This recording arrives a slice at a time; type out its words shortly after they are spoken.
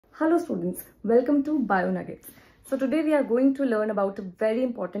Hello students, welcome to BioNuggets. So today we are going to learn about a very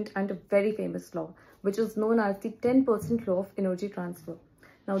important and a very famous law, which is known as the 10% law of energy transfer.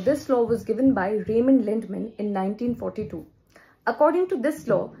 Now this law was given by Raymond Lindman in 1942. According to this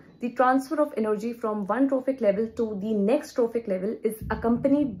law, the transfer of energy from one trophic level to the next trophic level is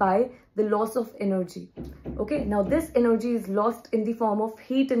accompanied by the loss of energy. Okay, now this energy is lost in the form of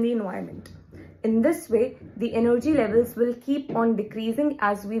heat in the environment. In this way, the energy levels will keep on decreasing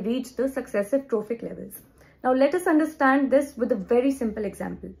as we reach the successive trophic levels. Now let us understand this with a very simple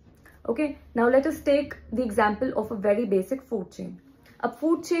example. Okay, now let us take the example of a very basic food chain. अब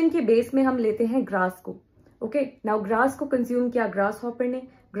food chain के base में हम लेते हैं grass को. Okay, now grass को consume किया grasshopper ने,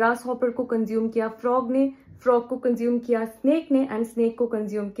 grasshopper को consume किया frog ने, frog को consume किया snake ने, and snake को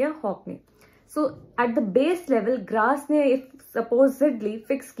consume किया hawk ने. So at the base level, grass ने if supposedly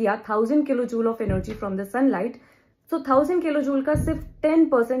fix किया 1000 kilojoule of energy from the sunlight, so 1000 kilojoule का सिर्फ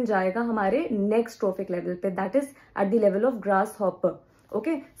 10% जाएगा हमारे next trophic level पे, that is at the level of grasshopper.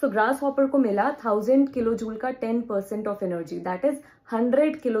 Okay, so grasshopper को मिला 1000 kilojoule का 10% of energy, that is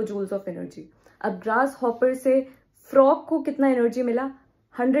 100 kilojoules of energy. अब grasshopper से frog को कितना energy मिला?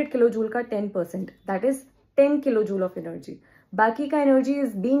 100 kilojoule का 10%, that is 10 kilojoule of energy. बाकी का energy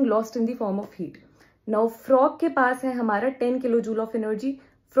is being lost in the form of heat. Now frog के पास है हमारा 10 किलोजूल ऑफ एनर्जी.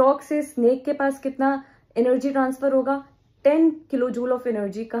 फ्रॉग से स्नेक के पास कितना एनर्जी ट्रांसफर होगा? 10 किलोजूल ऑफ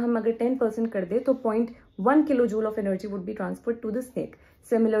एनर्जी का हम अगर 10% कर दे तो 0.1 kilojoule of energy would be transferred to the snake.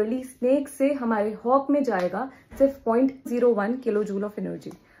 Similarly snake से हमारे हॉक में जाएगा सिर्फ 0.01 kilojule of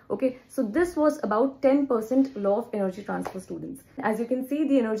energy. Okay, so this was about 10% law of energy transfer, students. As you can see,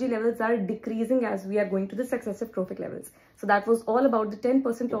 the energy levels are decreasing as we are going to the successive trophic levels. So that was all about the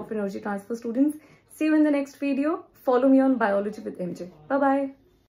 10% law of energy transfer, students. See you in the next video. Follow me on Biology with MJ. Bye-bye.